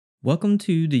Welcome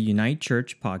to the Unite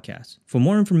Church podcast. For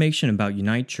more information about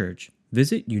Unite Church,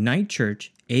 visit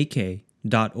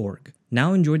unitechurchak.org.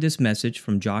 Now enjoy this message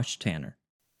from Josh Tanner.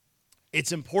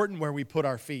 It's important where we put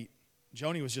our feet.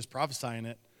 Joni was just prophesying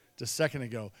it just a second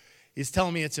ago. He's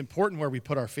telling me it's important where we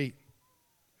put our feet.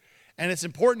 And it's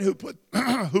important who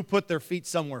put their feet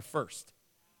somewhere first.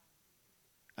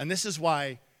 And this is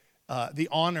why the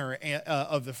honor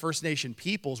of the First Nation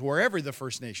peoples, wherever the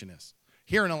First Nation is.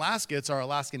 Here in Alaska, it's our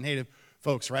Alaskan Native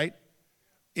folks, right?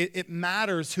 It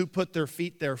matters who put their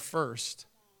feet there first.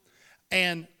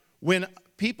 And when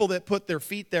people that put their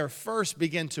feet there first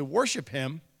begin to worship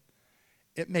him,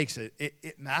 it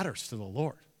matters to the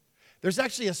Lord. There's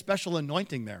actually a special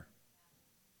anointing there.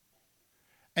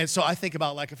 And so I think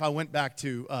about, like, if I went back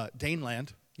to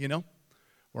Daneland,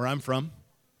 where I'm from,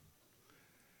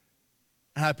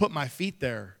 and I put my feet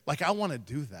there, like, I want to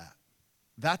do that.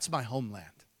 That's my homeland.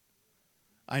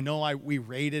 I know we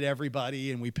raided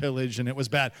everybody and we pillaged and it was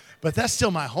bad, but that's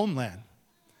still my homeland.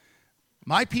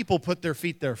 My people put their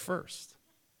feet there first.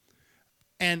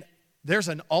 And there's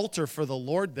an altar for the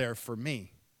Lord there for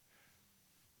me.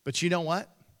 But you know what?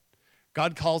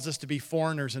 God calls us to be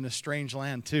foreigners in a strange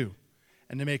land too,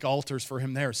 and to make altars for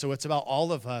him there. So it's about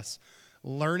all of us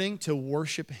learning to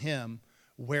worship him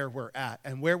where we're at.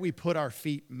 And where we put our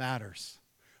feet matters.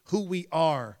 Who we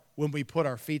are when we put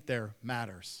our feet there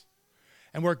matters.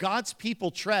 And where God's people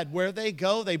tread, where they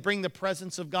go, they bring the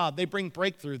presence of God. They bring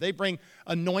breakthrough. They bring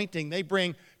anointing. They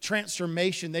bring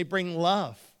transformation. They bring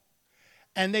love.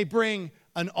 And they bring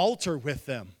an altar with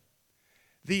them.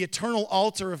 The eternal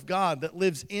altar of God that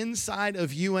lives inside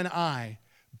of you and I,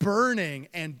 burning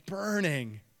and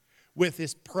burning with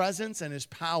his presence and his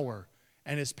power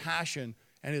and his passion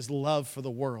and his love for the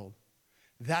world.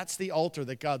 That's the altar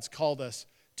that God's called us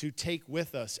to take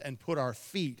with us and put our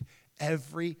feet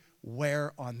everywhere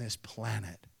on this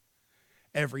planet.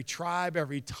 Every tribe,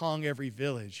 every tongue, every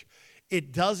village.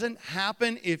 It doesn't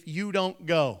happen if you don't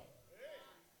go.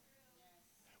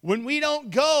 When we don't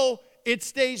go, it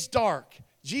stays dark.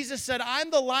 Jesus said,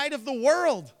 I'm the light of the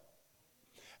world.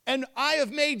 And I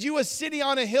have made you a city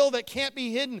on a hill that can't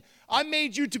be hidden. I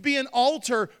made you to be an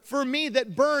altar for me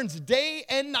that burns day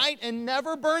and night and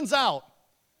never burns out.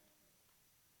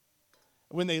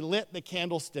 When they lit the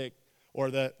candlestick, or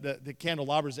the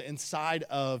candelabras inside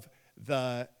of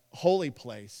the holy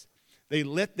place, they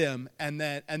lit them, and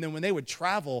then when they would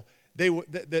travel,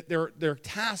 their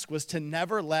task was to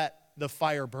never let the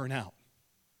fire burn out.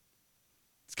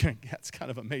 It's kind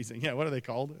of amazing. Yeah, what are they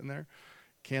called in there?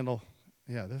 Yeah,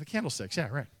 they're the candlesticks. Yeah,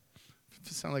 right.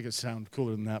 It sounds like it sounds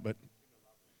cooler than that, but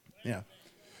yeah.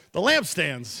 The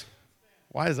lampstands.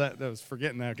 Why is that? I was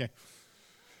forgetting that. Okay.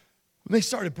 When they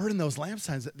started burning those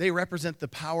lampstands, they represent the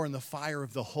power and the fire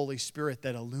of the Holy Spirit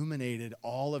that illuminated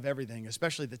all of everything,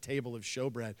 especially the table of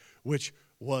showbread, which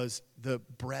was the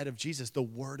bread of Jesus, the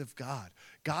Word of God.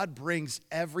 God brings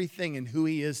everything and who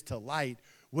he is to light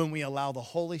when we allow the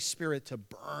Holy Spirit to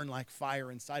burn like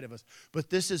fire inside of us.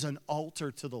 But this is an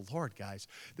altar to the Lord, guys.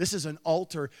 This is an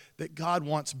altar that God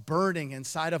wants burning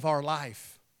inside of our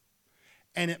life.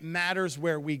 And it matters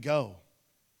where we go.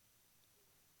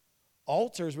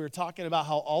 Altars, we were talking about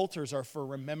how altars are for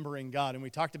remembering God. And we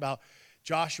talked about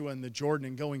Joshua and the Jordan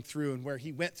and going through, and where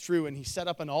he went through and he set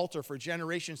up an altar for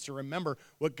generations to remember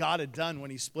what God had done when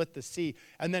he split the sea.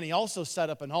 And then he also set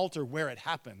up an altar where it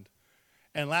happened.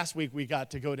 And last week we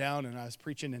got to go down, and I was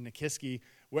preaching in Nikiski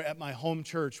at my home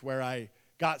church where I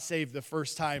got saved the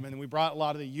first time. And we brought a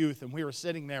lot of the youth, and we were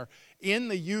sitting there in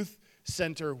the youth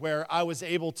center where I was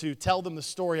able to tell them the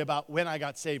story about when I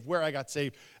got saved, where I got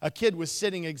saved. A kid was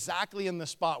sitting exactly in the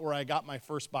spot where I got my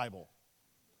first Bible.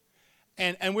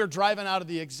 And we're driving out of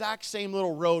the exact same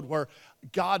little road where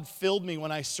God filled me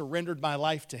when I surrendered my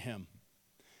life to him.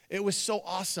 It was so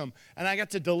awesome. And I got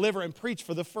to deliver and preach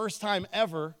for the first time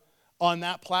ever on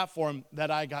that platform that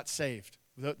I got saved,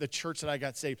 the church that I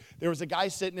got saved. There was a guy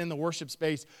sitting in the worship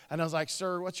space, and I was like,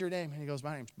 sir, what's your name? And he goes,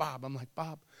 my name's Bob. I'm like,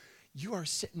 Bob, you are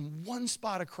sitting one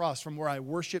spot across from where I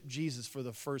worship Jesus for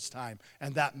the first time,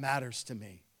 and that matters to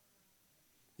me.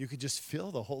 You could just feel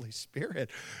the Holy Spirit.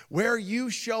 Where you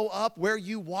show up, where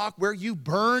you walk, where you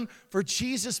burn for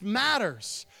Jesus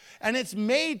matters. And it's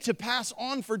made to pass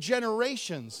on for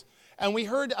generations. And we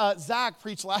heard Zach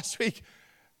preach last week.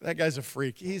 That guy's a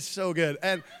freak. He's so good.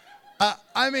 And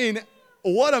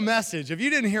what a message. If you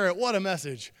didn't hear it, what a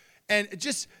message. And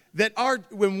just that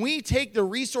when we take the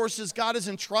resources God has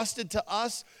entrusted to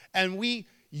us and we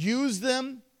use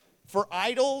them for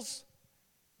idols,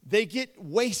 they get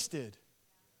wasted.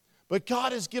 But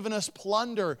God has given us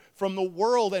plunder from the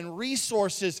world and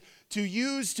resources to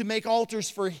use to make altars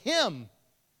for him.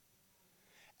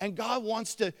 And God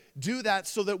wants to do that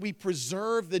so that we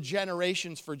preserve the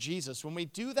generations for Jesus. When we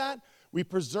do that, we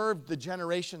preserve the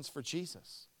generations for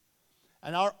Jesus.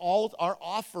 And our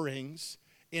offerings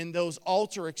in those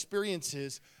altar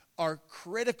experiences are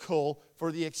critical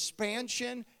for the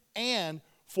expansion and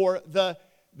for the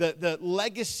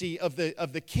legacy of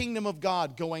the kingdom of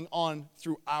God going on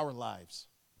through our lives.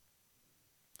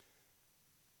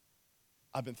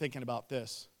 I've been thinking about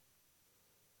this,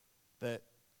 that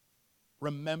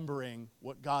remembering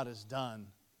what God has done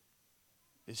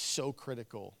is so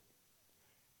critical.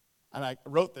 And I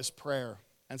wrote this prayer,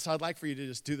 and so I'd like for you to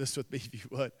just do this with me if you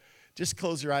would. Just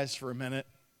close your eyes for a minute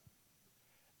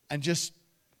and just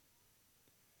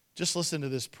listen to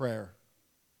this prayer.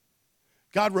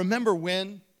 God, remember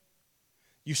when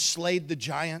you slayed the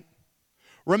giant?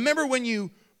 Remember when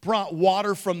you brought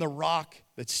water from the rock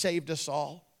that saved us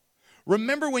all?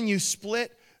 Remember when you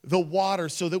split the water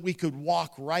so that we could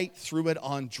walk right through it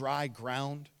on dry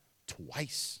ground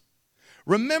twice?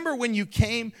 Remember when you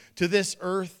came to this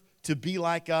earth to be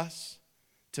like us,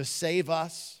 to save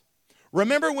us?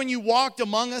 Remember when you walked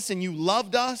among us and you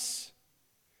loved us,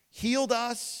 healed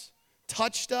us,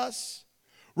 touched us?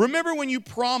 Remember when you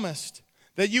promised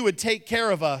that you would take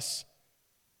care of us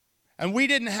and we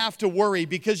didn't have to worry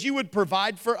because you would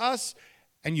provide for us,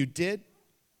 and you did?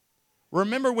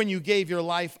 Remember when you gave your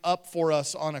life up for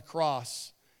us on a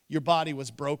cross? Your body was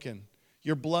broken.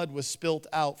 Your blood was spilt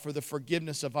out for the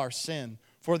forgiveness of our sin,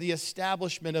 for the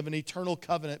establishment of an eternal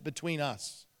covenant between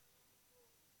us.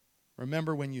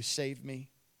 Remember when you saved me?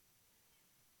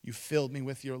 You filled me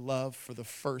with your love for the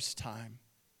first time.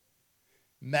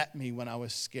 Met me when I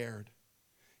was scared.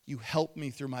 You helped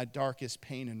me through my darkest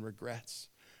pain and regrets.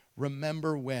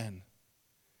 Remember when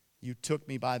you took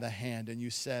me by the hand and you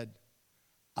said,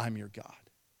 I'm your God.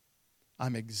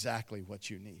 I'm exactly what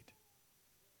you need.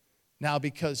 Now,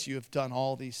 because you have done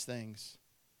all these things,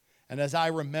 and as I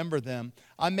remember them,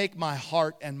 I make my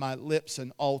heart and my lips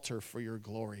an altar for your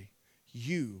glory.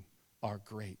 You are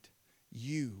great.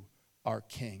 You are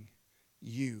King.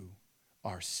 You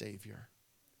are Savior.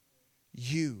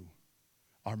 You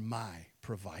are my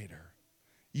provider.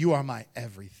 You are my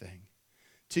everything.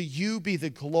 To you be the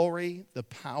glory, the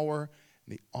power,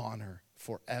 and the honor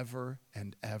forever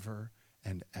and ever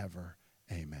and ever.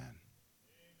 Amen.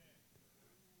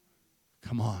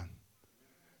 Come on.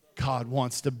 God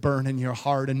wants to burn in your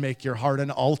heart and make your heart an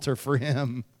altar for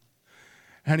Him.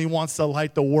 And He wants to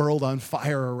light the world on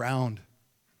fire around.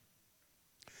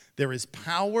 There is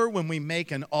power when we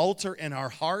make an altar in our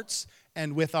hearts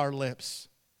and with our lips.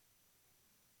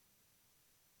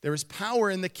 There is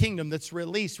power in the kingdom that's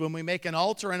released when we make an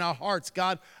altar in our hearts.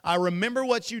 God, I remember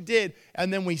what you did,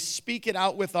 and then we speak it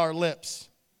out with our lips.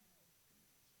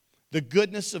 The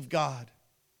goodness of God,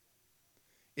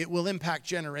 it will impact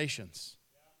generations.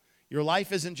 Your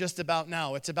life isn't just about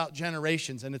now, it's about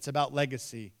generations, and it's about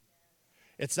legacy.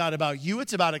 It's not about you,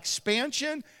 it's about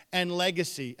expansion and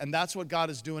legacy, and that's what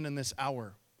God is doing in this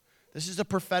hour. This is a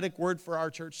prophetic word for our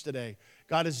church today.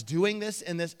 God is doing this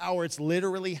in this hour. It's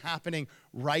literally happening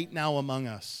right now among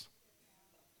us.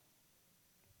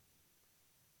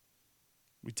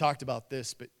 We talked about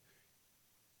this, but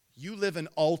you live an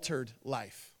altered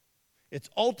life. It's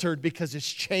altered because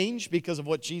it's changed because of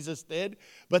what Jesus did,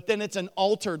 but then it's an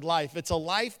altered life. It's a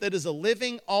life that is a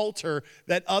living altar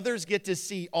that others get to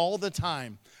see all the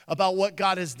time about what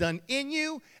God has done in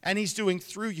you and He's doing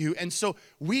through you. And so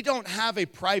we don't have a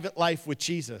private life with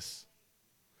Jesus.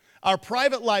 Our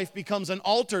private life becomes an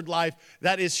altered life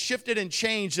that is shifted and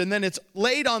changed, and then it's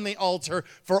laid on the altar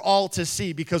for all to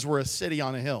see because we're a city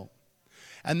on a hill.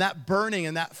 And that burning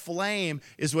and that flame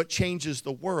is what changes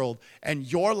the world. And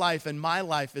your life and my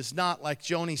life is not, like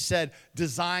Joni said,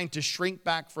 designed to shrink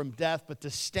back from death, but to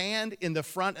stand in the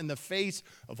front and the face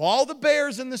of all the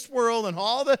bears in this world and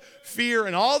all the fear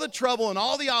and all the trouble and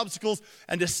all the obstacles,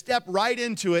 and to step right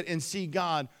into it and see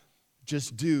God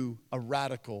just do a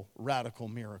radical, radical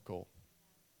miracle.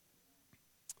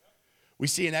 We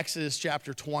see in Exodus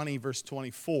chapter 20, verse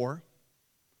 24,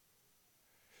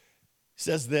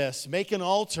 says this, make an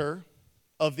altar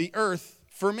of the earth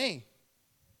for me,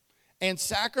 and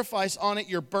sacrifice on it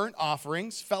your burnt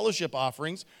offerings, fellowship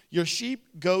offerings, your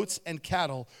sheep, goats, and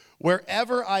cattle.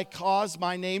 Wherever I cause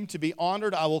my name to be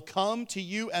honored, I will come to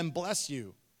you and bless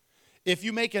you. If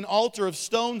you make an altar of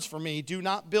stones for me, do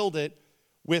not build it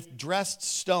with dressed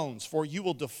stones, for you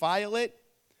will defile it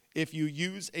if you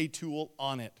use a tool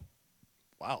on it.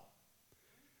 Wow.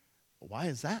 Why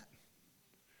is that?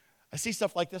 I see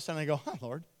stuff like this and I go,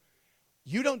 Lord,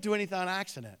 you don't do anything on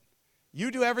accident.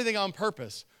 You do everything on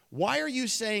purpose. Why are you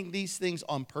saying these things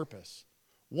on purpose?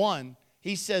 One,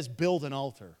 He says build an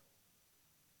altar.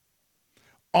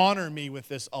 Honor me with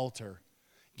this altar.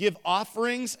 Give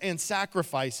offerings and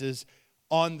sacrifices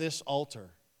on this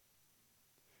altar.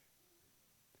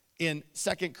 In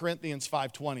 2 Corinthians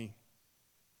 5:20,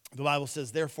 the Bible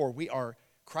says, therefore, we are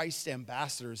Christ's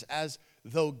ambassadors, as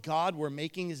though God were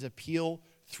making his appeal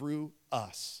through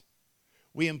us.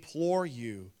 We implore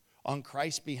you on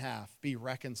Christ's behalf, be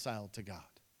reconciled to God.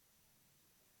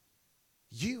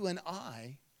 You and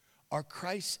I are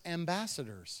Christ's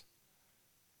ambassadors.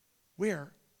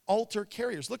 We're altar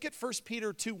carriers. Look at 1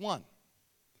 Peter 2:1.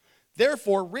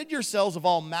 Therefore, rid yourselves of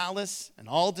all malice and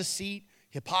all deceit,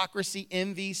 hypocrisy,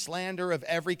 envy, slander of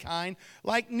every kind.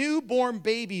 Like newborn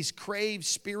babies, crave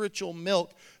spiritual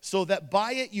milk, so that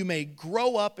by it you may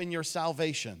grow up in your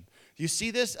salvation. You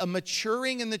see this? A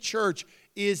maturing in the church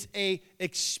is an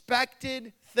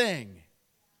expected thing.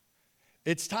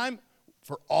 It's time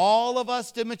for all of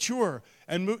us to mature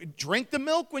and drink the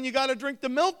milk when you got to drink the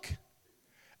milk.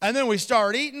 And then we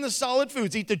start eating the solid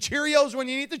foods. Eat the Cheerios when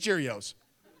you eat the Cheerios.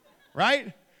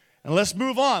 Right? And let's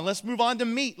move on. Let's move on to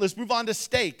meat. Let's move on to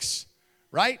steaks.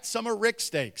 Right? Some are Rick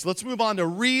steaks. Let's move on to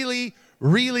really,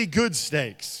 really good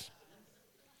steaks.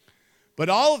 But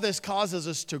all of this causes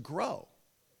us to grow,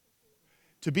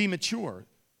 to be mature.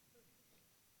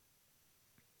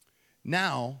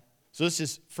 Now, so this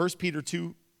is 1 Peter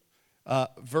 2,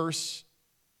 verse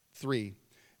 3.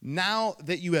 Now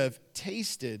that you have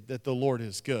tasted that the Lord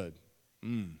is good.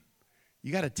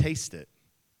 You got to taste it.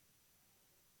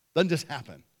 Doesn't just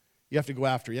happen. You have to go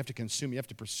after, you have to consume, you have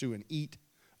to pursue and eat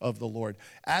of the Lord.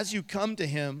 As you come to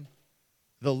him,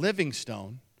 the living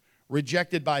stone,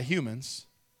 rejected by humans,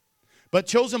 but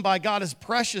chosen by God as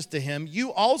precious to him,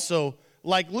 you also,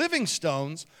 like living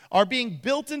stones, are being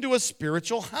built into a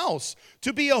spiritual house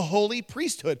to be a holy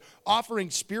priesthood, offering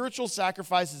spiritual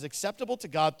sacrifices acceptable to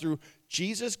God through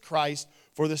Jesus Christ.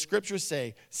 For the scriptures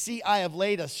say, see, I have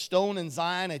laid a stone in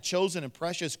Zion, a chosen and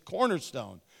precious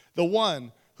cornerstone. The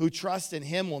one who trusts in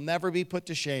him will never be put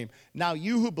to shame. Now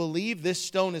you who believe this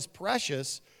stone is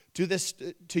precious,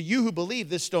 to you who believe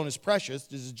this stone is precious,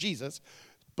 this is Jesus,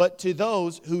 but to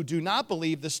those who do not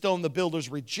believe, the stone the builders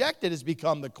rejected has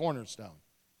become the cornerstone.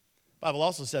 The Bible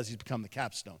also says he's become the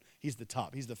capstone. He's the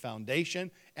top. He's the foundation,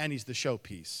 and he's the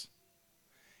showpiece.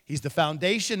 He's the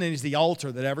foundation, and he's the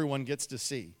altar that everyone gets to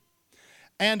see.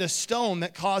 And a stone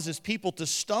that causes people to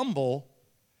stumble,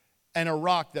 and a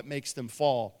rock that makes them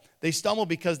fall. They stumble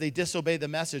because they disobey the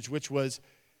message, which was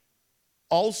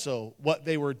also what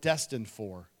they were destined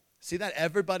for. See that?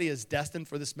 Everybody is destined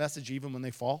for this message even when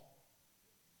they fall.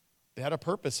 They had a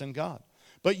purpose in God.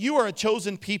 But you are a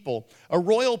chosen people, a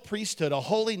royal priesthood, a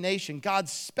holy nation,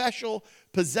 God's special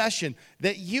possession,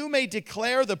 that you may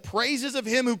declare the praises of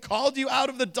him who called you out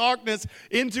of the darkness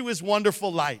into his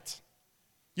wonderful light.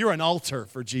 You're an altar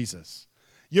for Jesus.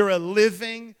 You're a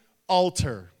living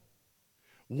altar.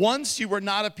 Once you were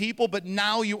not a people, but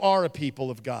now you are a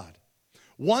people of God.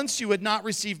 Once you had not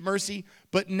received mercy,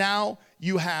 but now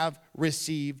you have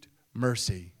received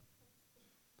mercy.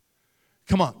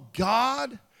 Come on,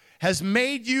 God has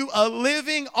made you a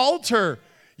living altar.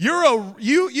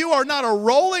 You are not a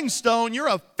rolling stone, you're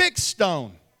a fixed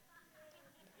stone.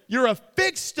 You're a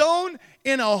fixed stone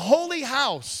in a holy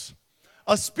house,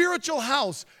 a spiritual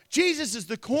house. Jesus is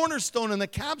the cornerstone and the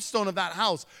capstone of that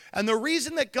house. And the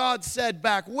reason that God said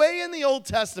back way in the Old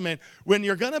Testament, when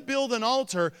you're going to build an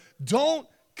altar, don't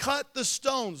cut the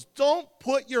stones. Don't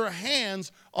put your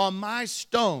hands on my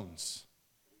stones.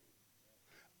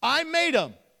 I made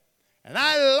them, and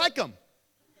I like them.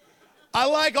 I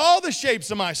like all the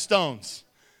shapes of my stones.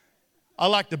 I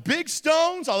like the big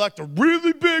stones. I like the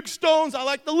really big stones. I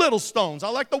like the little stones. I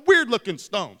like the weird-looking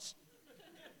stones.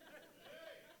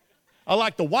 I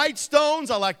like the white stones.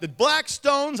 I like the black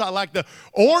stones. I like the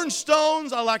orange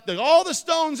stones. I like all the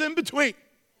stones in between.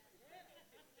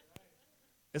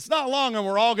 It's not long and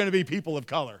we're all going to be people of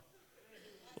color.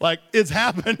 Like, it's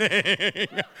happening.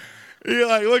 You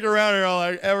like look around here, all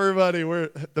like everybody,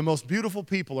 the most beautiful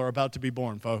people are about to be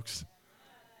born, folks.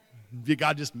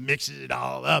 God just mixes it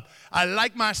all up. I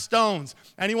like my stones.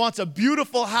 And he wants a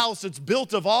beautiful house that's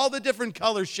built of all the different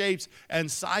colors, shapes,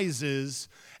 and sizes,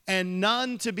 and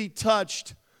none to be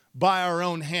touched by our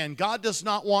own hand. God does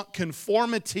not want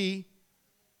conformity.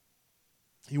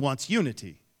 He wants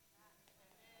unity.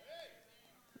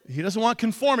 He doesn't want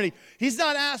conformity. He's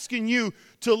not asking you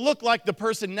to look like the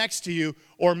person next to you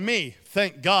or me.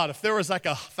 Thank God. If there was like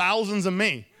thousands of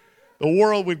me, the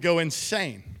world would go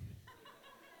insane.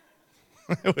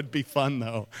 It would be fun,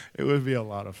 though. It would be a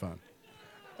lot of fun.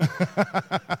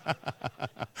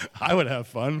 I would have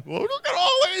fun. Well, look at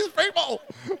all these people.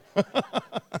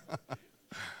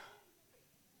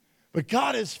 But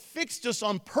God has fixed us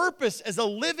on purpose as a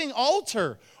living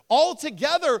altar. All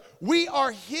together, we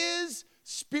are His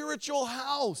spiritual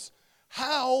house.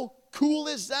 How cool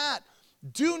is that?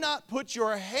 Do not put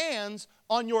your hands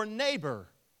on your neighbor.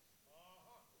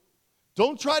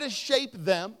 Don't try to shape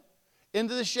them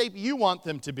into the shape you want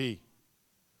them to be.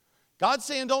 God's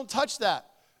saying, don't touch that.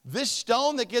 This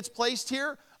stone that gets placed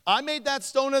here, I made that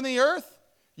stone in the earth.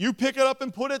 You pick it up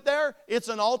and put it there. It's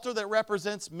an altar that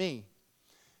represents me.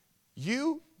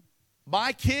 You,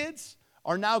 my kids,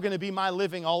 are now going to be my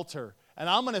living altar. And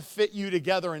I'm going to fit you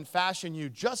together and fashion you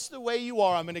just the way you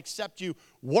are. I'm going to accept you,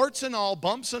 warts and all,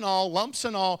 bumps and all, lumps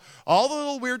and all the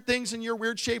little weird things in your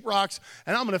weird shaped rocks,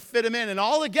 and I'm going to fit them in. And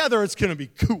all together, it's going to be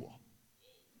cool.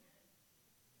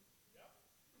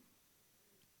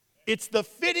 It's the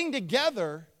fitting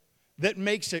together that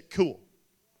makes it cool.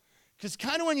 Because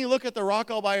kind of when you look at the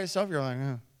rock all by yourself, you're like,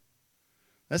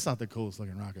 that's not the coolest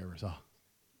looking rock I ever saw.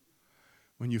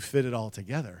 When you fit it all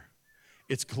together,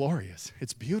 it's glorious.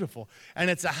 It's beautiful. And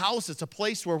it's a house. It's a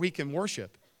place where we can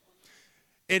worship.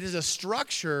 It is a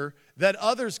structure that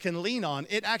others can lean on.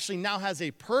 It actually now has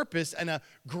a purpose and a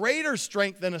greater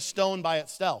strength than a stone by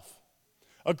itself.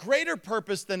 A greater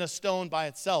purpose than a stone by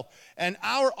itself. And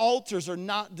our altars are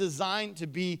not designed to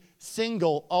be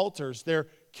single altars. They're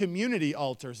community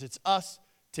altars. It's us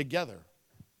together.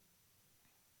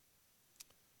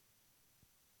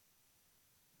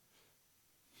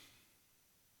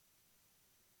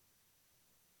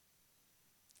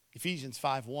 Ephesians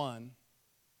 5:1,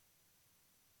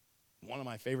 one of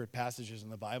my favorite passages in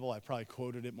the Bible. I probably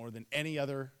quoted it more than any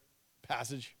other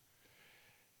passage.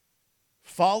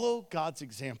 Follow God's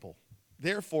example,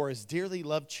 therefore, as dearly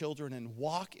loved children, and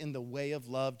walk in the way of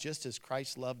love, just as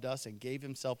Christ loved us and gave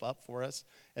himself up for us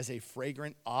as a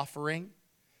fragrant offering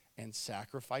and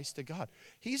sacrifice to God.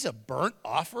 He's a burnt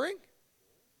offering?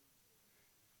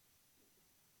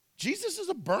 Jesus is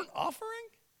a burnt offering?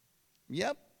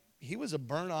 Yep, he was a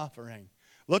burnt offering.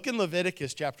 Look in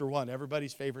Leviticus chapter 1,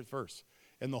 everybody's favorite verse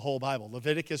in the whole Bible.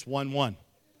 Leviticus 1:1.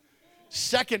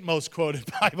 Second most quoted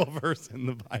Bible verse in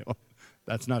the Bible.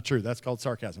 That's not true. That's called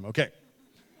sarcasm. Okay.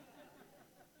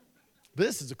 But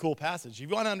this is a cool passage. If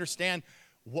you want to understand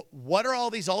what are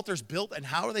all these altars built and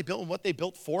how are they built and what they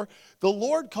built for, the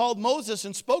Lord called Moses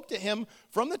and spoke to him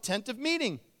from the tent of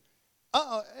meeting.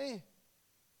 Hey.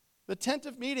 The tent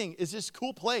of meeting is this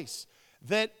cool place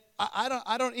that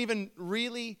I don't even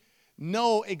really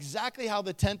know exactly how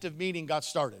the tent of meeting got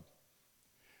started.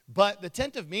 But the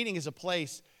tent of meeting is a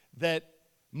place that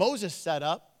Moses set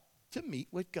up to meet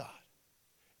with God.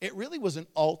 It really was an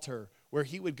altar where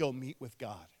he would go meet with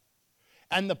God.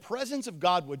 And the presence of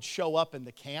God would show up in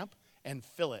the camp and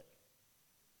fill it.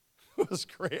 It was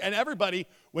great. And everybody,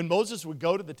 when Moses would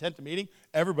go to the tent of meeting,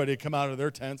 everybody would come out of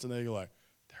their tents and they'd go like,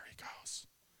 there he goes.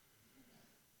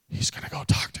 He's going to go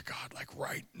talk to God like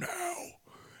right now.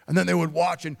 And then they would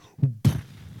watch and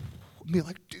be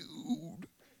like, dude,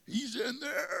 he's in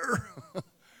there.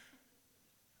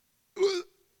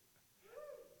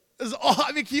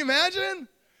 I mean, can you imagine?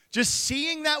 Just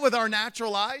seeing that with our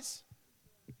natural eyes.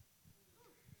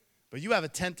 But you have a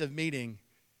tent of meeting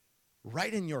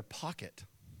right in your pocket.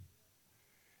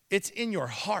 It's in your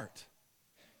heart.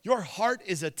 Your heart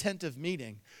is a tent of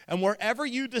meeting. And wherever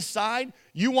you decide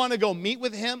you want to go meet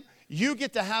with him, you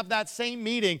get to have that same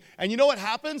meeting. And you know what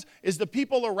happens is the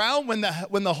people around, when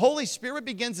the Holy Spirit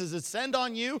begins to descend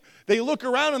on you, they look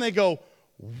around and they go,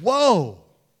 whoa.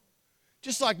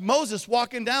 Just like Moses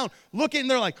walking down, looking,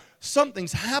 they're like,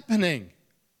 something's happening.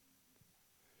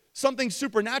 Something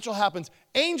supernatural happens.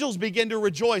 Angels begin to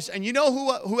rejoice. And you know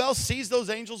who else sees those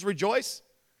angels rejoice?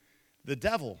 The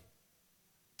devil.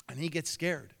 And he gets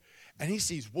scared. And he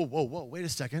sees, whoa, wait a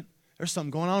second. There's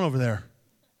something going on over there.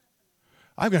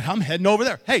 I'm heading over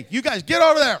there. Hey, you guys, get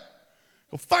over there.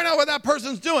 Go find out what that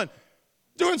person's doing.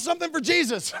 Doing something for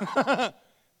Jesus.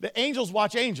 The angels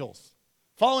watch angels.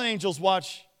 Fallen angels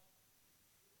watch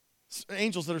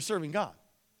angels that are serving God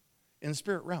in the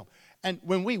spirit realm. And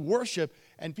when we worship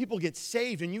and people get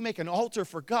saved and you make an altar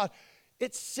for God,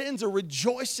 it sends a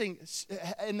rejoicing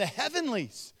in the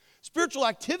heavenlies. Spiritual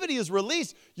activity is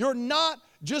released. You're not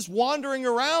just wandering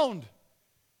around.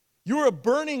 You're a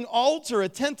burning altar, a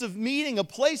tent of meeting, a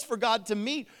place for God to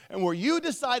meet. And where you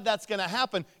decide that's going to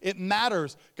happen, it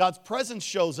matters. God's presence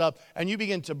shows up and you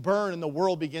begin to burn and the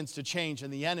world begins to change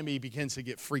and the enemy begins to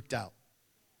get freaked out.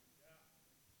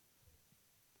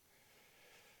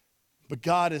 But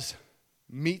God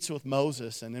meets with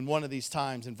Moses, and in one of these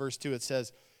times, in verse 2,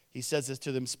 he says this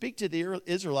to them, speak to the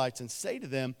Israelites and say to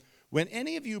them, when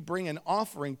any of you bring an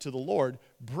offering to the Lord,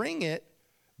 bring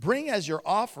as your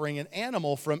offering an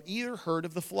animal from either herd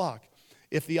of the flock.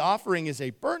 If the offering is a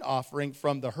burnt offering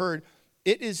from the herd,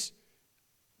 he is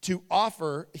to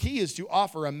offer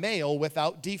a male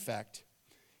without defect.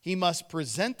 He must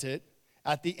present it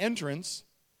at the entrance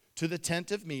to the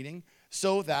tent of meeting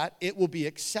so that it will be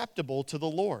acceptable to the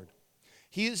Lord.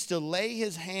 He is to lay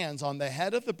his hands on the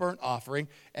head of the burnt offering,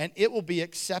 and it will be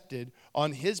accepted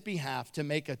on his behalf to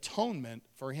make atonement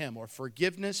for him, or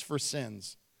forgiveness for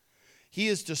sins. He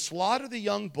is to slaughter the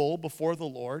young bull before the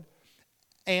Lord,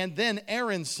 and then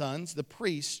Aaron's sons, the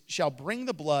priests, shall bring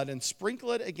the blood and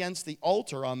sprinkle it against the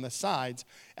altar on the sides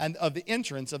and of the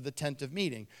entrance of the tent of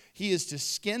meeting. He is to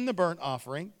skin the burnt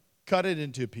offering, cut it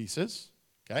into pieces,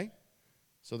 okay?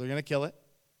 So they're going to kill it,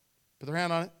 put their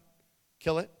hand on it,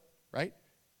 kill it, right?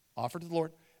 Offer to the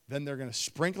Lord. Then they're going to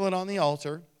sprinkle it on the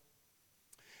altar,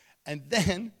 and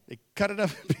then they cut it up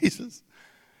in pieces.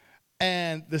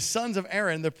 And the sons of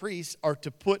Aaron, the priests, are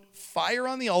to put fire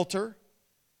on the altar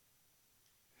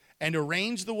and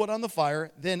arrange the wood on the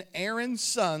fire. Then Aaron's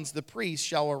sons, the priests,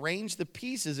 shall arrange the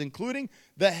pieces, including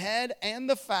the head and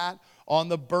the fat, on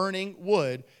the burning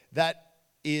wood that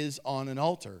is on an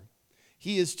altar.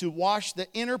 He is to wash the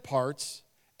inner parts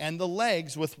and the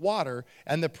legs with water,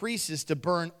 and the priest is to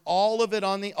burn all of it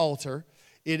on the altar.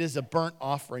 It is a burnt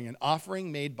offering, an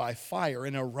offering made by fire,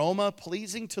 an aroma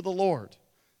pleasing to the Lord.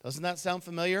 Doesn't that sound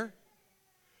familiar?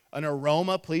 An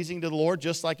aroma pleasing to the Lord,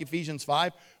 just like Ephesians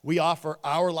 5. We offer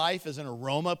our life as an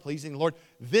aroma pleasing to the Lord.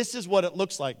 This is what it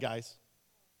looks like, guys.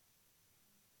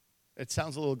 It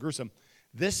sounds a little gruesome.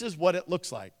 This is what it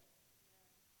looks like.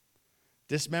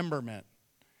 Dismemberment.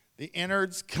 The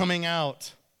innards coming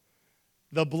out.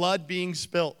 The blood being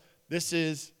spilt. This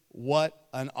is what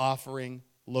an offering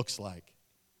looks like.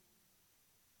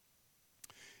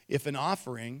 If an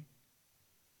offering,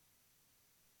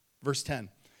 verse 10,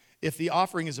 if the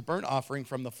offering is a burnt offering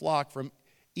from the flock, from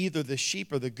either the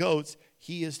sheep or the goats,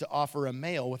 he is to offer a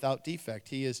male without defect.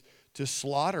 He is to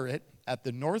slaughter it at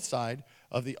the north side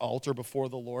of the altar before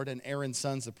the Lord, and Aaron's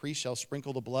sons, the priest, shall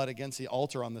sprinkle the blood against the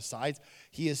altar on the sides.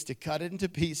 He is to cut it into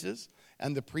pieces,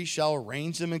 and the priest shall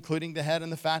arrange them, including the head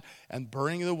and the fat, and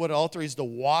burning the wood altar. He is to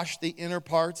wash the inner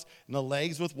parts and the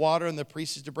legs with water, and the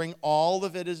priest is to bring all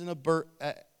of it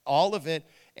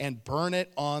and burn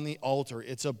it on the altar.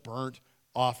 It's a burnt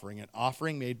offering, an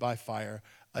offering made by fire,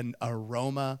 an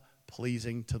aroma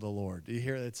pleasing to the Lord. Do you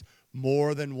hear? It's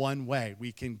more than one way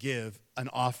we can give an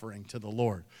offering to the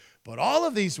Lord. But all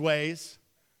of these ways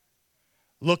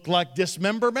look like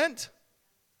dismemberment,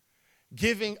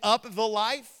 giving up the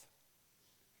life,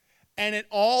 and it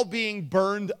all being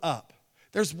burned up.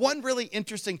 There's one really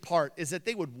interesting part, is that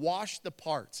they would wash the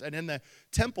parts. And in the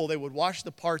temple, they would wash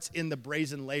the parts in the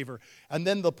brazen laver. And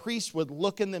then the priest would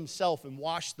look in themselves and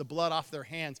wash the blood off their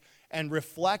hands and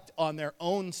reflect on their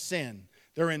own sin,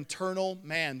 their internal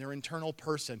man, their internal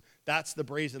person. That's the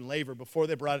brazen laver before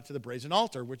they brought it to the brazen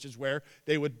altar, which is where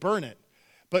they would burn it.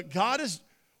 But God is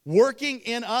working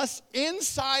in us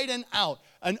inside and out.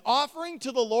 An offering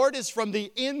to the Lord is from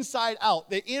the inside out.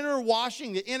 The inner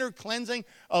washing, the inner cleansing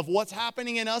of what's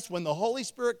happening in us when the Holy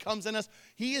Spirit comes in us.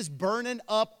 He is burning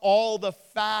up all the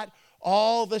fat,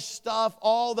 all the stuff,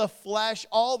 all the flesh,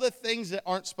 all the things that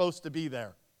aren't supposed to be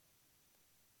there.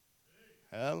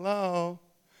 Hello.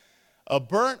 A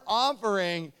burnt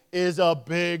offering is a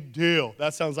big deal.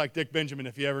 That sounds like Dick Benjamin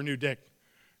if you ever knew Dick.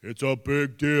 It's a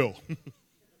big deal.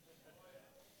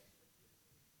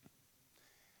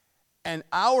 And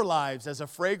our lives as a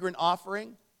fragrant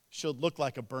offering should look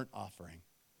like a burnt offering.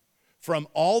 From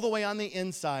all the way on the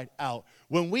inside out.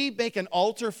 When we make an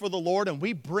altar for the Lord and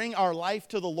we bring our life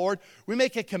to the Lord, we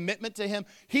make a commitment to Him.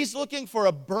 He's looking for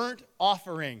a burnt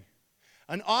offering.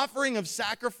 An offering of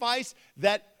sacrifice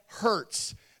that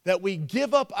hurts. That we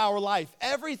give up our life.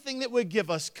 Everything that would give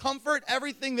us comfort,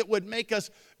 everything that would make us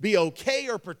be okay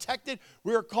or protected,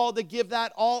 we are called to give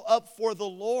that all up for the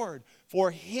Lord,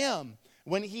 for Him.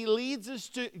 When He leads us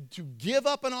to give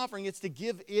up an offering, it's to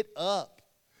give it up.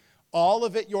 All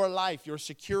of it, your life, your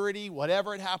security,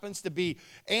 whatever it happens to be.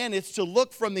 And it's to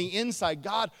look from the inside.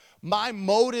 God, my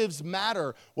motives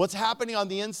matter. What's happening on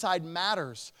the inside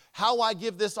matters. How I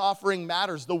give this offering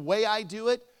matters. The way I do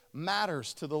it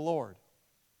matters to the Lord.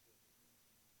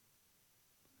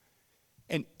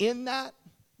 And in that,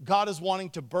 God is wanting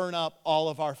to burn up all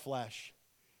of our flesh.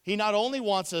 He not only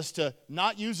wants us to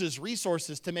not use His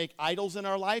resources to make idols in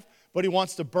our life, but He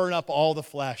wants to burn up all the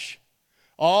flesh.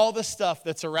 All the stuff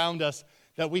that's around us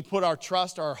that we put our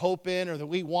trust, our hope in, or that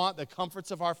we want, the comforts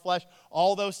of our flesh,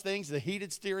 all those things, the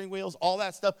heated steering wheels, all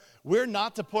that stuff. We're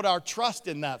not to put our trust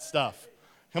in that stuff.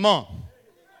 Come on.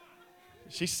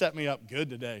 She set me up good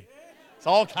today. It's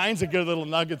all kinds of good little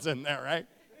nuggets in there, right?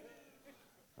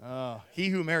 He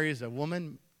who marries a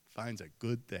woman finds a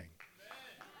good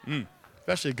thing.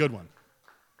 Especially a good one.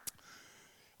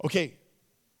 Okay.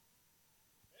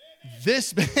 This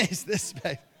space.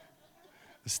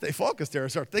 Stay focused here. I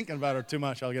start thinking about her too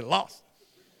much, I'll get lost.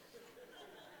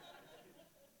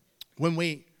 When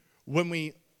we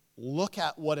look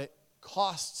at what it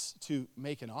costs to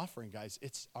make an offering, guys,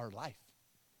 it's our life.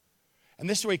 And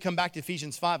this is where we come back to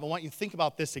Ephesians 5. I want you to think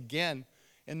about this again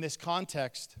in this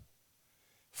context.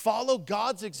 Follow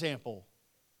God's example.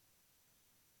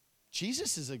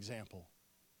 Jesus' example.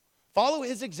 Follow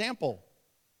his example.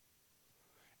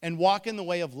 And walk in the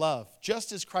way of love,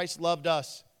 just as Christ loved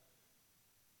us.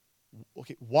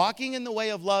 Okay, walking in the way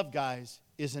of love, guys,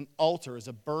 is an altar, is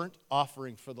a burnt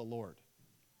offering for the Lord.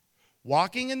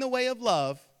 Walking in the way of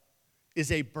love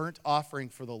is a burnt offering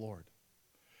for the Lord.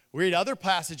 We read other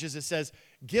passages that says,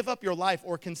 give up your life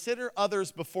or consider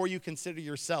others before you consider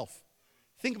yourself.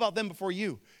 Think about them before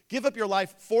you. Give up your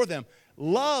life for them.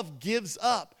 Love gives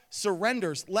up,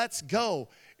 surrenders, lets go.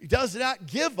 Does not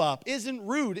give up, isn't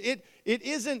rude. It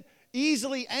isn't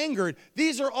easily angered.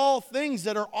 These are all things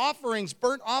that are offerings,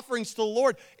 burnt offerings to the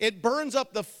Lord. It burns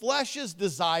up the flesh's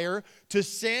desire to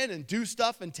sin and do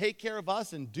stuff and take care of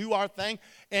us and do our thing.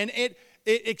 And it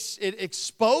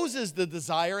exposes the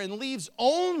desire and leaves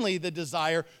only the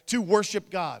desire to worship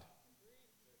God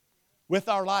with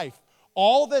our life.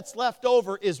 All that's left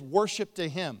over is worship to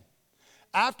him.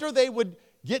 After they would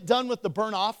get done with the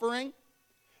burnt offering,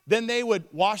 then they would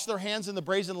wash their hands in the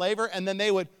brazen laver, and then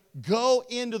they would go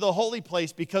into the holy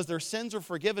place because their sins are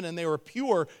forgiven and they were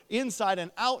pure inside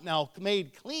and out now,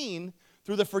 made clean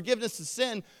through the forgiveness of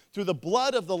sin, through the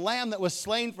blood of the Lamb that was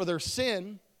slain for their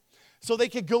sin, so they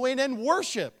could go in and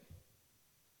worship.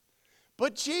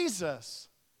 But Jesus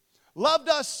loved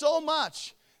us so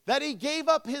much that he gave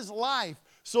up his life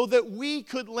so that we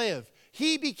could live.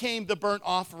 He became the burnt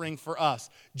offering for us.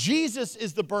 Jesus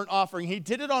is the burnt offering. He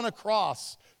did it on a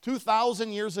cross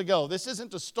 2,000 years ago. This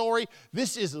isn't a story.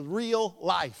 This is real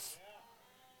life.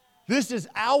 This is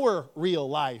our real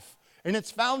life. And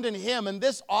it's found in him. And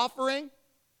this offering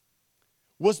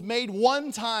was made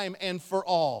one time and for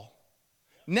all.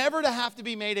 Never to have to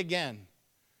be made again.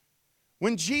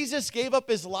 When Jesus gave up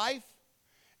his life,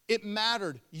 it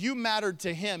mattered. You mattered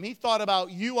to him. He thought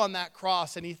about you on that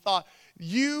cross and he thought,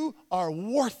 you are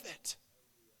worth it.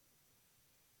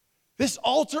 This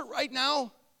altar right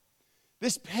now,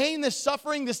 this pain, this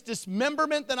suffering, this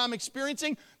dismemberment that I'm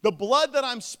experiencing, the blood that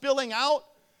I'm spilling out,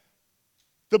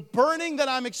 the burning that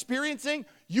I'm experiencing,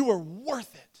 you are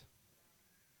worth it.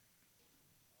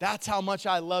 That's how much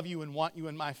I love you and want you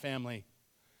in my family.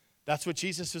 That's what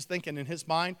Jesus was thinking in his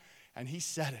mind, and he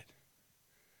said it.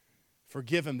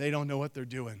 Forgive them, they don't know what they're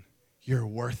doing. You're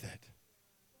worth it.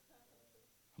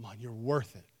 Come on, you're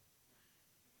worth it.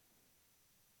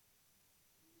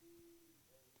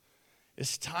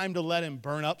 It's time to let him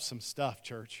burn up some stuff,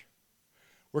 church.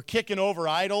 We're kicking over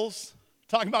idols.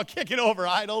 Talking about kicking over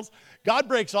idols. God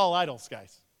breaks all idols,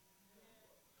 guys.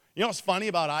 You know what's funny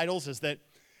about idols is that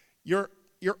your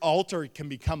altar can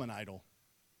become an idol.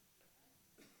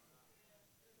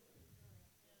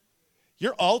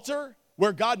 Your altar,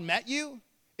 where God met you,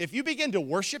 if you begin to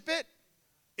worship it,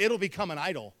 it'll become an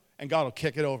idol, and God will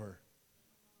kick it over.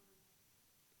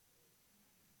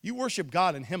 You worship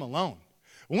God and him alone.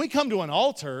 When we come to an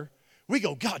altar, we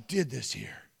go, God did this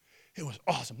here. It was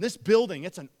awesome. This building,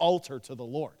 it's an altar to the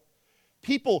Lord.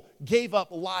 People gave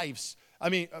up lives. I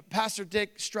mean, Pastor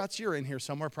Dick Strutz, you're in here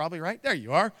somewhere probably, right? There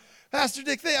you are. Pastor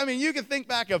Dick, I mean, you can think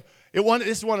back of,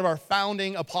 this is one of our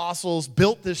founding apostles,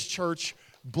 built this church,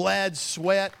 bled,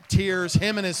 sweat, tears,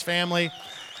 him and his family.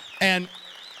 And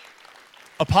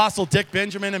Apostle Dick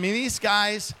Benjamin, I mean, these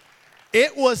guys,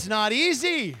 it was not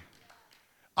easy.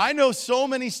 I know so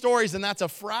many stories, and that's a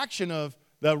fraction of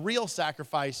the real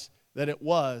sacrifice that it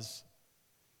was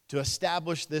to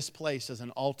establish this place as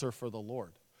an altar for the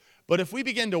Lord. But if we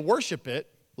begin to worship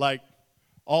it, like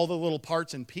all the little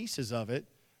parts and pieces of it,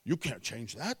 you can't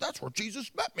change that. That's where Jesus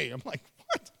met me. I'm like,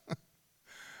 what?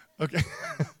 Okay.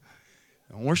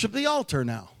 Don't worship the altar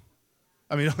now.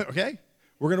 I mean, okay?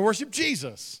 We're going to worship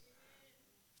Jesus.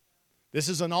 This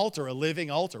is an altar, a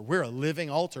living altar. We're a living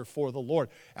altar for the Lord.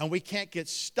 And we can't get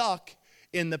stuck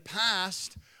in the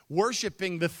past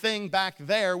worshiping the thing back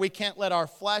there. We can't let our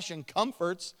flesh and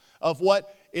comforts of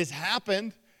what has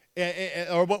happened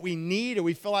or what we need or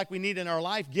we feel like we need in our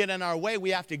life get in our way. We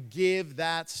have to give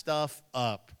that stuff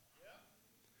up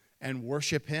and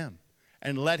worship him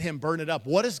and let him burn it up.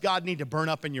 What does God need to burn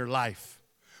up in your life?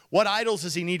 What idols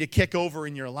does he need to kick over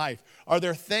in your life? Are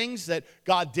there things that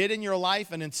God did in your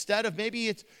life, and instead of maybe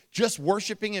it's just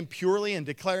worshiping him purely and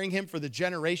declaring him for the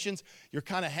generations, you're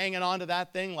kind of hanging on to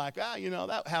that thing like,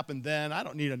 that happened then. I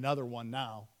don't need another one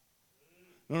now.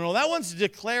 No, that one's to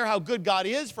declare how good God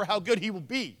is for how good he will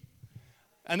be.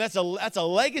 And that's a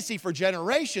legacy for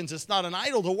generations. It's not an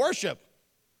idol to worship.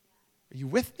 Are you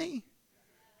with me?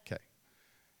 Okay.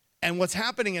 And what's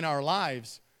happening in our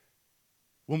lives,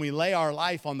 when we lay our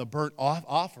life on the burnt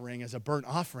offering as a burnt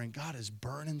offering, God is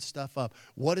burning stuff up.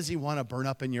 What does he want to burn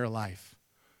up in your life?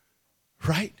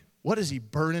 Right? What is he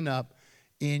burning up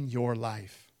in your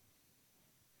life?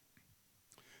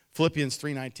 Philippians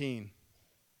 3:19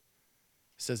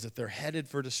 says that they're headed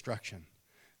for destruction.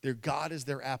 Their God is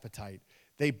their appetite.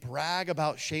 They brag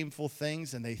about shameful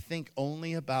things, and they think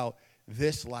only about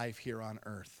this life here on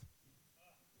earth.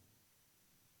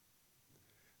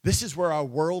 This is where our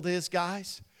world is,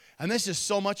 guys. And this is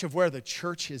so much of where the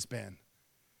church has been.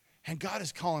 And God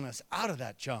is calling us out of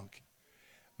that junk.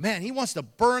 Man, he wants to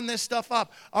burn this stuff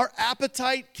up. Our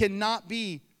appetite cannot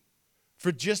be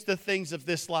for just the things of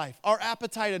this life. Our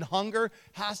appetite and hunger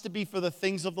has to be for the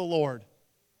things of the Lord.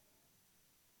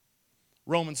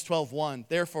 Romans 12:1,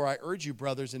 therefore I urge you,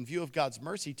 brothers, in view of God's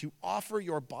mercy, to offer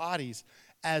your bodies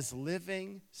as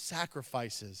living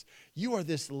sacrifices. You are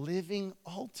this living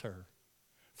altar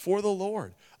for the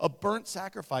Lord, a burnt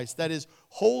sacrifice that is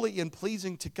holy and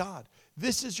pleasing to God.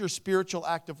 This is your spiritual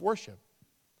act of worship.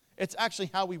 It's actually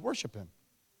how we worship him.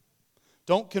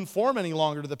 Don't conform any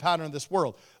longer to the pattern of this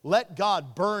world. Let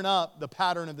God burn up the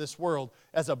pattern of this world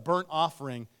as a burnt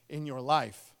offering in your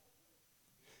life.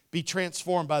 Be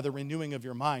transformed by the renewing of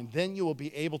your mind. Then you will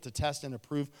be able to test and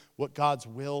approve what God's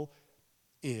will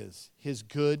is, his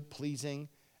good, pleasing,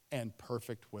 and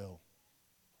perfect will.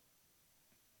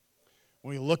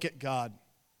 When we look at God,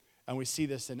 and we see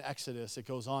this in Exodus, it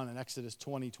goes on in Exodus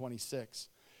 20:26.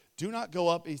 Do not go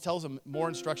up. He tells them more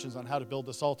instructions on how to build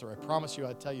this altar. I promise you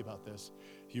I'd tell you about this.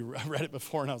 You read it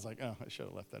before, and I was like, I should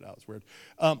have left that out. It's weird.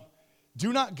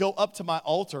 Do not go up to my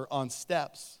altar on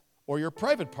steps, or your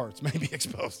private parts may be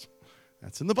exposed.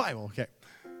 That's in the Bible, okay.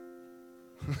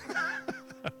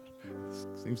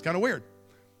 Seems kind of weird.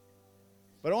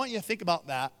 But I want you to think about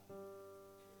that.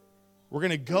 We're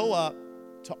going to go up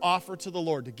to offer to the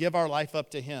Lord, to give our life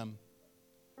up to him.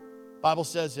 The Bible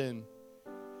says in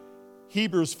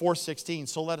Hebrews 4:16,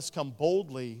 so let us come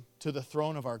boldly to the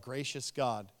throne of our gracious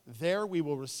God. There we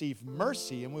will receive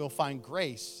mercy and we will find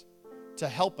grace to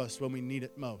help us when we need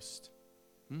it most.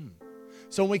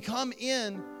 So when we come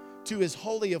in to his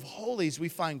holy of holies, we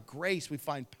find grace, we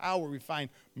find power, we find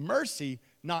mercy,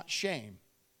 not shame.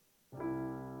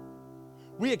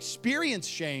 We experience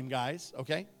shame, guys,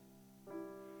 okay?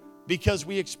 Because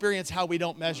we experience how we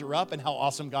don't measure up and how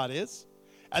awesome God is.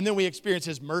 And then we experience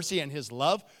his mercy and his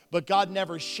love. But God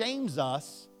never shames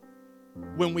us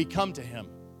when we come to him.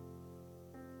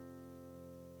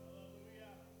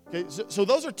 Okay, so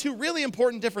those are two really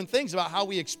important different things about how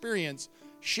we experience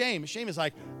shame. Shame is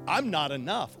like, I'm not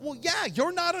enough. Well, yeah,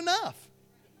 you're not enough.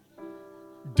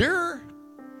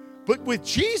 But with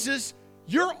Jesus,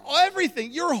 you're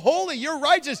everything. You're holy. You're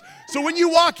righteous. So when you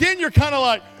walk in, you're kind of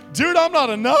like, dude, I'm not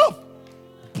enough,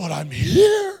 but I'm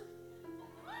here.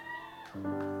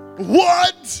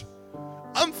 What?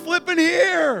 I'm flipping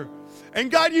here. And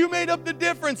God, you made up the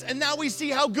difference. And now we see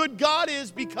how good God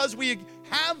is because we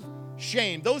have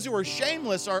shame. Those who are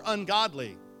shameless are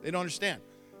ungodly. They don't understand.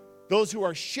 Those who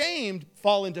are shamed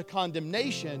fall into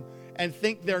condemnation and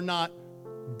think they're not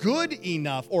good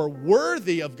enough or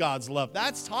worthy of God's love.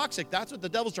 That's toxic. That's what the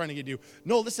devil's trying to get you.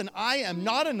 No, listen, I am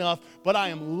not enough, but I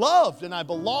am loved and I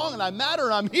belong and I matter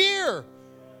and I'm here.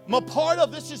 I'm a part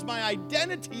of this. Is my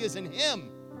identity is in him.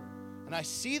 And I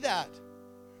see that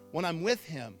when I'm with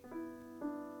him.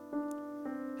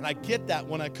 And I get that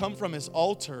when I come from his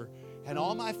altar and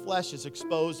all my flesh is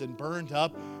exposed and burned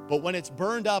up. But when it's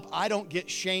burned up, I don't get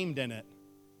shamed in it.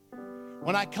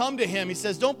 When I come to him, he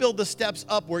says, don't build the steps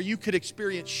up where you could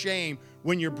experience shame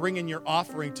when you're bringing your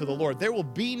offering to the Lord. There will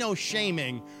be no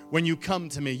shaming when you come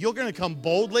to me. You're going to come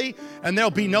boldly, and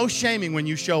there'll be no shaming when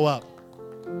you show up.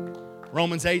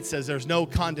 Romans 8 says there's no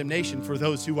condemnation for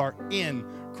those who are in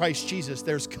Christ Jesus.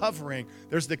 There's covering.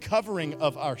 There's the covering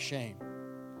of our shame.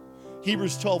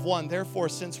 Hebrews 12:1, therefore,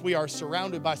 since we are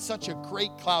surrounded by such a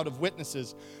great cloud of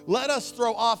witnesses, let us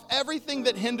throw off everything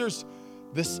that hinders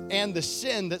this and the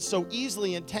sin that so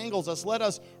easily entangles us. Let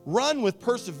us run with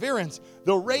perseverance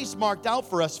the race marked out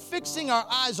for us, fixing our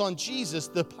eyes on Jesus,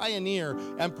 the pioneer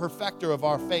and perfecter of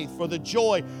our faith. For the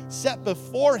joy set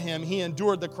before him, he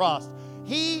endured the cross.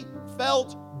 He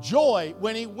felt joy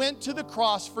when he went to the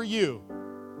cross for you.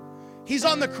 He's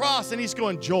on the cross and he's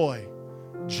going, joy,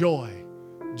 joy,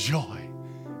 joy,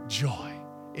 joy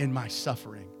in my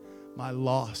suffering, my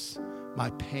loss, my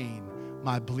pain,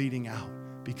 my bleeding out,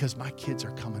 because my kids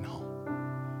are coming home.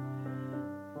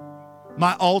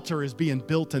 My altar is being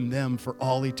built in them for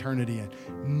all eternity, and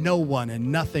no one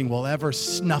and nothing will ever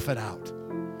snuff it out.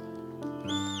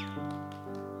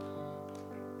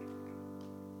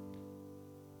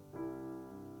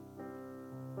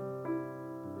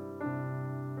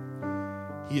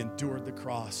 He endured the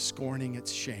cross, scorning its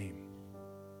shame.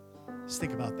 Just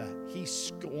think about that. He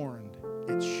scorned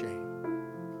its shame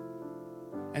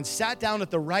and sat down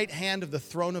at the right hand of the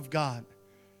throne of God.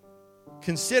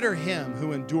 Consider him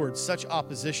who endured such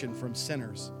opposition from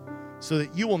sinners, so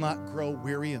that you will not grow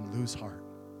weary and lose heart.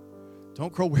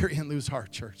 Don't grow weary and lose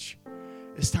heart, church.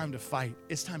 It's time to fight.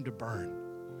 It's time to burn.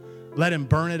 Let him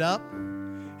burn it up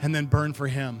and then burn for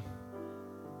him.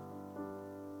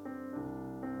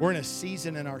 We're in a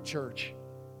season in our church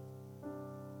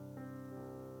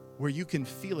where you can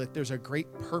feel it. There's a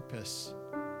great purpose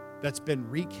that's been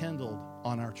rekindled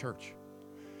on our church.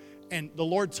 And the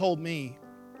Lord told me,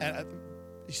 and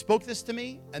he spoke this to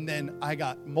me, and then I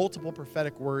got multiple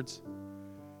prophetic words.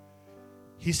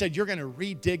 He said, you're going to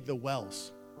redig the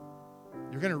wells.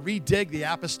 You're going to redig the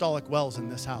apostolic wells in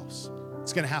this house.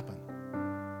 It's going to happen.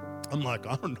 I'm like,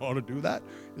 I don't know how to do that.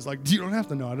 He's like, you don't have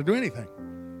to know how to do anything.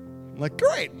 I'm like,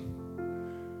 great.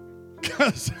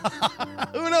 Because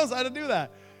who knows how to do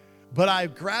that? But I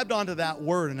grabbed onto that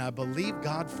word, and I believe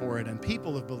God for it, and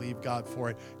people have believed God for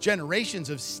it. Generations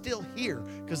of still here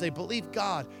because they believe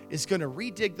God is going to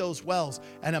redig those wells,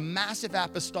 and a massive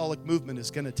apostolic movement is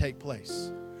going to take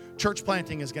place. Church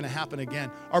planting is going to happen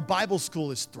again. Our Bible school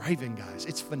is thriving, guys.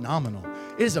 It's phenomenal.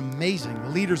 It is amazing, the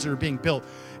leaders that are being built.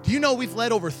 Do you know we've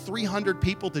led over 300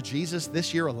 people to Jesus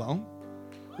this year alone?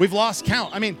 We've lost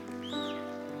count. I mean,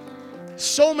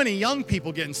 so many young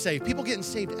people getting saved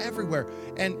everywhere.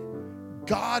 And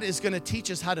God is going to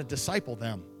teach us how to disciple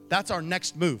them. That's our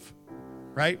next move,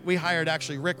 right? We hired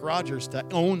actually Rick Rogers to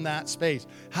own that space.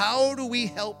 How do we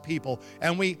help people?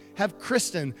 And we have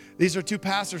Kristen. These are two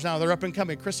pastors now. They're up and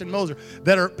coming. Kristen Moser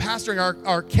that are pastoring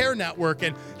our care network.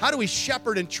 And how do we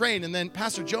shepherd and train? And then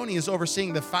Pastor Joni is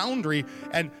overseeing the foundry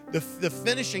and the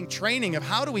finishing training of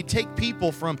how do we take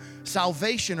people from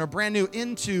salvation or brand new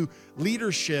into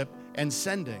leadership and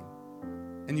sending.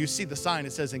 And you see the sign,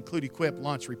 it says include, equip,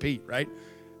 launch, repeat, right?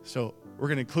 So we're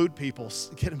going to include people,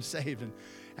 get them saved,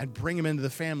 and bring them into the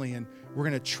family, and we're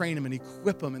going to train them and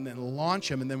equip them and then launch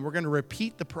them, and then we're going to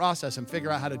repeat the process and figure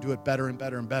out how to do it better and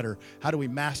better and better. How do we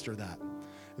master that?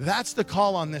 That's the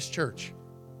call on this church.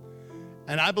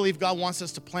 And I believe God wants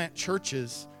us to plant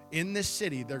churches in this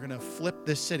city. They're going to flip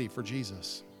this city for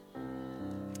Jesus.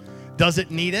 Does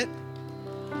it need it?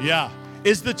 Yeah.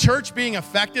 Is the church being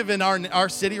effective in our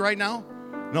city right now?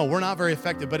 No, we're not very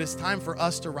effective, but it's time for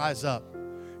us to rise up.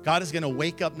 God is going to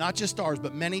wake up not just ours,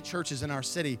 but many churches in our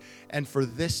city, and for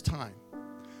this time.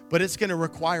 But it's going to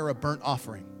require a burnt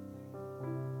offering.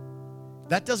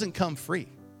 That doesn't come free.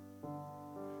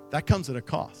 That comes at a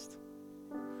cost.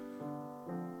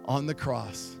 On the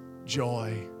cross,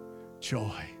 joy,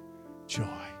 joy, joy.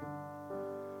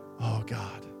 Oh,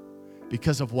 God,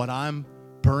 because of what I'm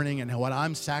burning and what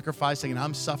I'm sacrificing and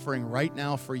I'm suffering right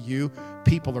now for you,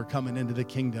 people are coming into the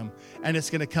kingdom, and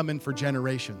it's going to come in for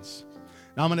generations.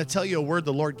 Now, I'm going to tell you a word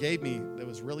the Lord gave me that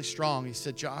was really strong. He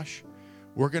said, Josh,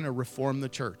 we're going to reform the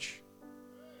church.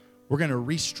 We're going to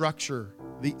restructure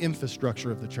the infrastructure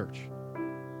of the church.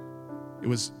 It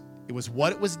was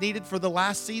what it was needed for the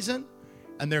last season,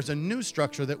 and there's a new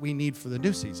structure that we need for the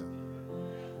new season.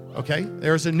 Okay?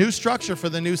 There's a new structure for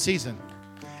the new season,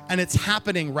 and it's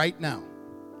happening right now.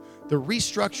 The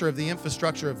restructure of the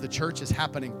infrastructure of the church is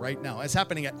happening right now. It's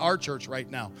happening at our church right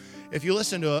now. If you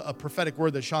listen to a prophetic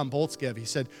word that Sean Boltz gave, he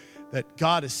said that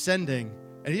God is sending,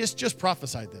 and he just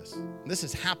prophesied this. And this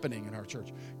is happening in our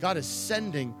church. God is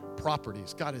sending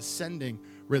properties. God is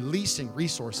releasing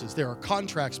resources. There are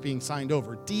contracts being signed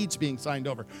over, deeds being signed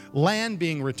over, land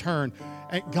being returned,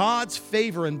 and God's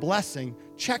favor and blessing,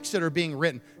 checks that are being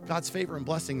written. God's favor and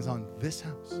blessing is on this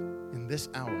house in this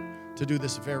hour to do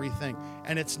this very thing.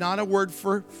 And it's not a word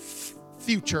for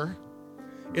future.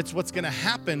 It's what's going to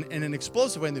happen in an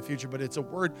explosive way in the future, but it's a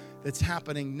word that's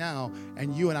happening now,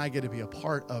 and you and I get to be a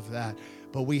part of that.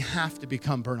 But we have to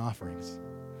become burnt offerings.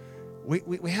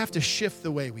 We have to shift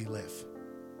the way we live.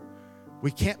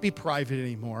 We can't be private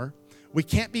anymore. We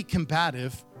can't be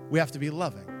combative. We have to be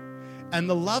loving. And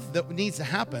the love that needs to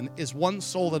happen is one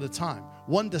soul at a time,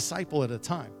 one disciple at a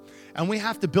time. And we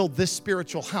have to build this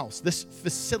spiritual house. This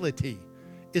facility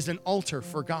is an altar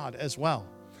for God as well.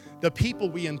 the people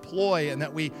we employ and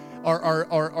that we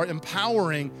are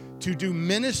empowering to do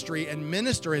ministry and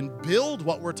minister and build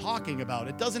what we're talking about.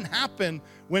 It doesn't happen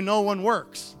when no one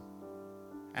works.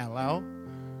 Hello?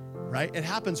 Right? It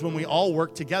happens when we all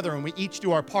work together and we each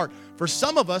do our part. For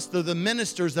some of us, they're the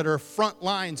ministers that are front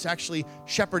lines actually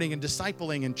shepherding and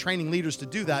discipling and training leaders to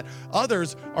do that.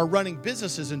 Others are running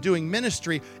businesses and doing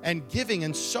ministry and giving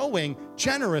and sowing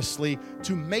generously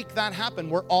to make that happen.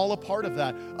 We're all a part of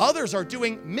that. Others are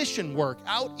doing mission work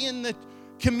out in the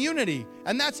community,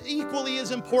 and that's equally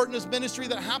as important as ministry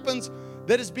that happens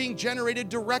that is being generated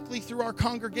directly through our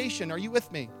congregation. Are you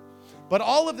with me? But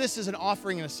all of this is an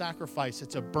offering and a sacrifice.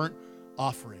 It's a burnt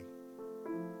offering.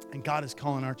 And God is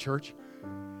calling our church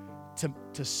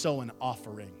to sow an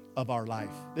offering of our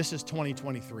life. This is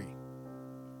 2023.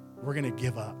 We're going to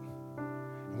give up.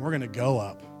 And we're going to go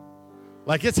up.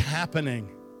 Like it's happening.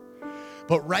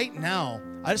 But right now,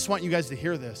 I just want you guys to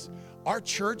hear this. Our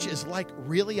church is like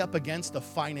really up against a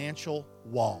financial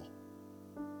wall.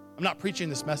 I'm not preaching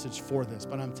this message for this,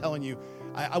 but I'm telling you,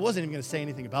 I wasn't even going to say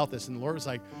anything about this. And the Lord was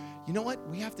like, you know what?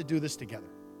 We have to do this together.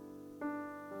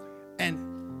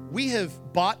 And we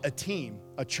have bought a team,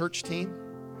 a church team,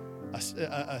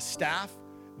 a staff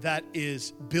that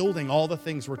is building all the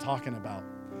things we're talking about.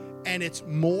 And it's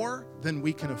more than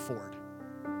we can afford.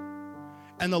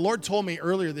 And the Lord told me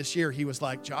earlier this year, he was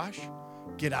like, Josh,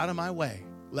 get out of my way.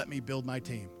 Let me build my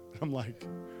team. I'm like,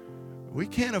 we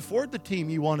can't afford the team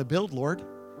you want to build, Lord.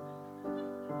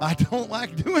 I don't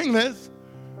like doing this.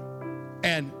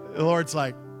 And the Lord's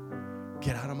like,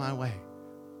 get out of my way.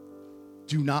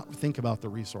 Do not think about the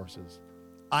resources.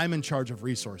 I'm in charge of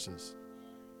resources.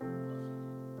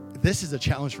 This is a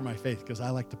challenge for my faith because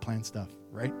I like to plan stuff,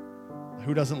 right?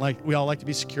 Who doesn't like, we all like to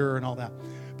be secure and all that.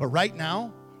 But right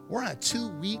now, we're on a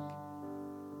 2-week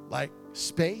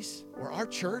space where our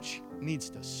church needs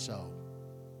to sow.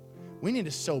 We need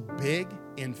to sow big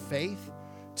in faith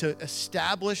to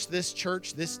establish this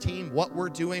church, this team, what we're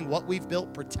doing, what we've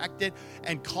built, protect it,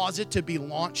 and cause it to be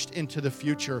launched into the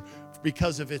future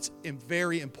because of its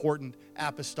very important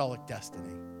apostolic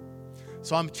destiny.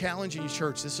 So I'm challenging you,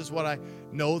 church. This is what I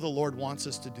know the Lord wants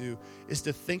us to do, is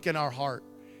to think in our heart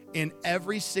in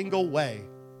every single way,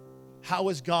 how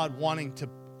is God wanting to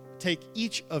take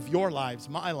each of your lives,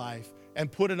 my life, and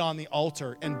put it on the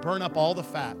altar and burn up all the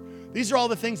fat. These are all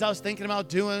the things I was thinking about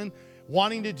doing,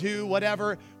 wanting to do,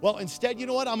 whatever. Well, instead, you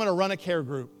know what? I'm going to run a care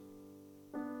group.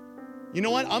 You know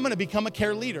what? I'm going to become a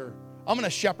care leader. I'm going to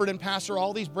shepherd and pastor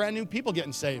all these brand new people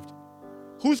getting saved.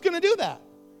 Who's going to do that?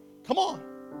 Come on.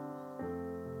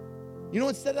 You know,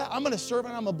 instead of that, I'm going to serve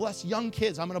and I'm going to bless young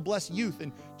kids. I'm going to bless youth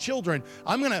and children.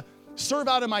 I'm going to serve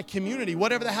out in my community,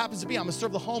 whatever that happens to be. I'm going to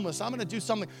serve the homeless. I'm going to do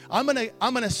something. I'm going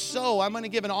to sow. I'm going to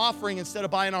give an offering instead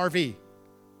of buy an RV.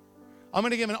 I'm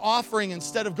going to give an offering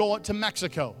instead of going to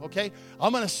Mexico, okay?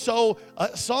 I'm going to sow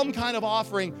some kind of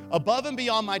offering above and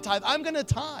beyond my tithe. I'm going to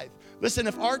tithe. Listen,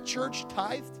 if our church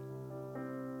tithed,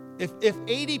 if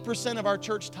 80% of our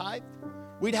church tithed,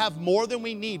 we'd have more than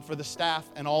we need for the staff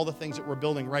and all the things that we're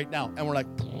building right now. And we're like,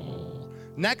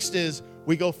 next is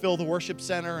we go fill the worship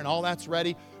center and all that's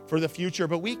ready for the future,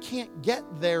 but we can't get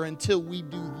there until we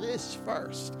do this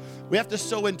first. We have to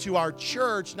sow into our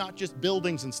church, not just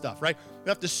buildings and stuff, right? We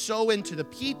have to sow into the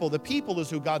people. The people is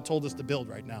who God told us to build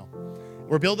right now.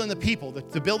 We're building the people.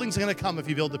 The building's going to come if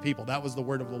you build the people. That was the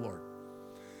word of the Lord.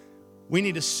 We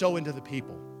need to sow into the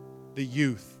people, the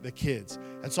youth, the kids.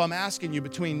 And so I'm asking you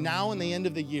between now and the end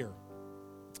of the year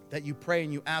that you pray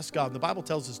and you ask God, and the Bible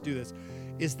tells us to do this,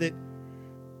 is that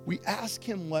we ask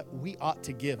him what we ought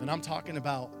to give. And I'm talking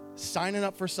about signing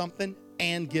up for something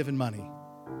and giving money.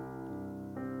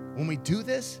 When we do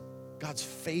this, God's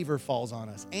favor falls on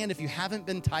us. And if you haven't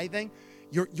been tithing,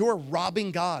 you're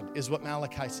robbing God, is what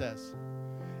Malachi says.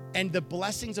 And the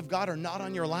blessings of God are not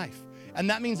on your life. And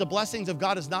that means the blessings of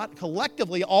God is not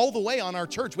collectively all the way on our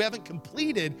church. We haven't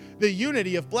completed the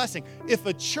unity of blessing. If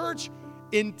a church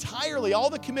entirely, all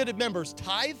the committed members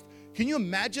tithe, can you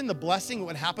imagine the blessing that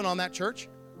would happen on that church?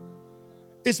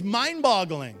 It's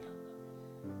mind-boggling.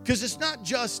 Because it's not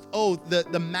just,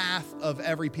 the math of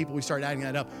every people, we start adding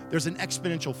that up. There's an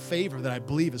exponential favor that I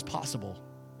believe is possible.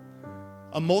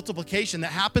 A multiplication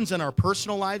that happens in our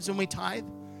personal lives when we tithe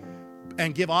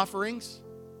and give offerings.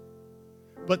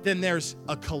 But then there's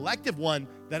a collective one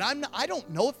that I don't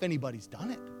know if anybody's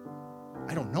done it.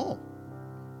 I don't know.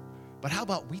 But how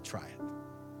about we try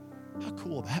it? How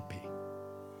cool will that be?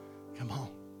 Come on.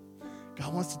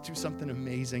 God wants to do something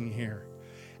amazing here.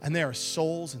 And there are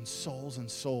souls and souls and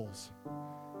souls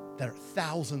that are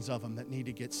thousands of them that need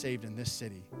to get saved in this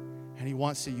city. And he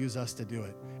wants to use us to do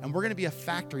it. And we're going to be a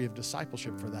factory of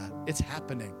discipleship for that. It's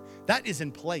happening. That is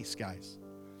in place, guys.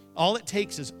 All it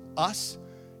takes is us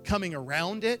coming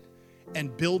around it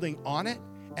and building on it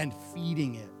and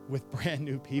feeding it with brand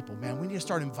new people. Man, we need to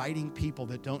start inviting people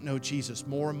that don't know Jesus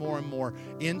more and more and more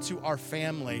into our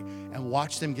family and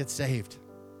watch them get saved.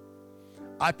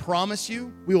 I promise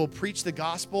you, we will preach the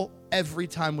gospel every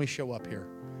time we show up here.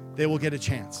 They will get a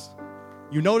chance.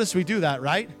 You notice we do that,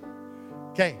 right?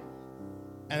 Okay.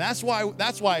 And that's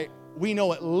why we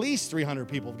know at least 300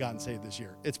 people have gotten saved this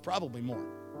year. It's probably more.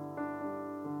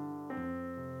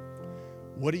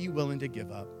 What are you willing to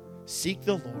give up? Seek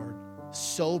the Lord,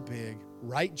 so big,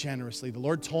 write generously. The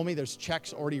Lord told me there's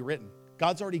checks already written.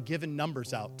 God's already given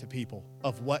numbers out to people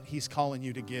of what he's calling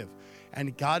you to give.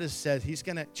 And God has said he's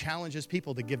going to challenge his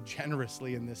people to give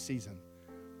generously in this season.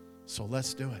 So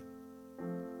let's do it.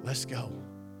 Let's go.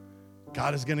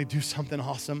 God is going to do something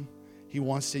awesome. He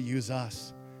wants to use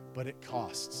us, but it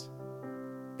costs.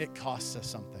 It costs us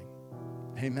something.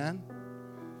 Amen.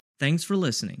 Thanks for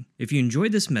listening. If you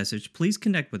enjoyed this message, please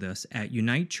connect with us at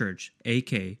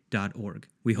unitechurchak.org.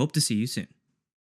 We hope to see you soon.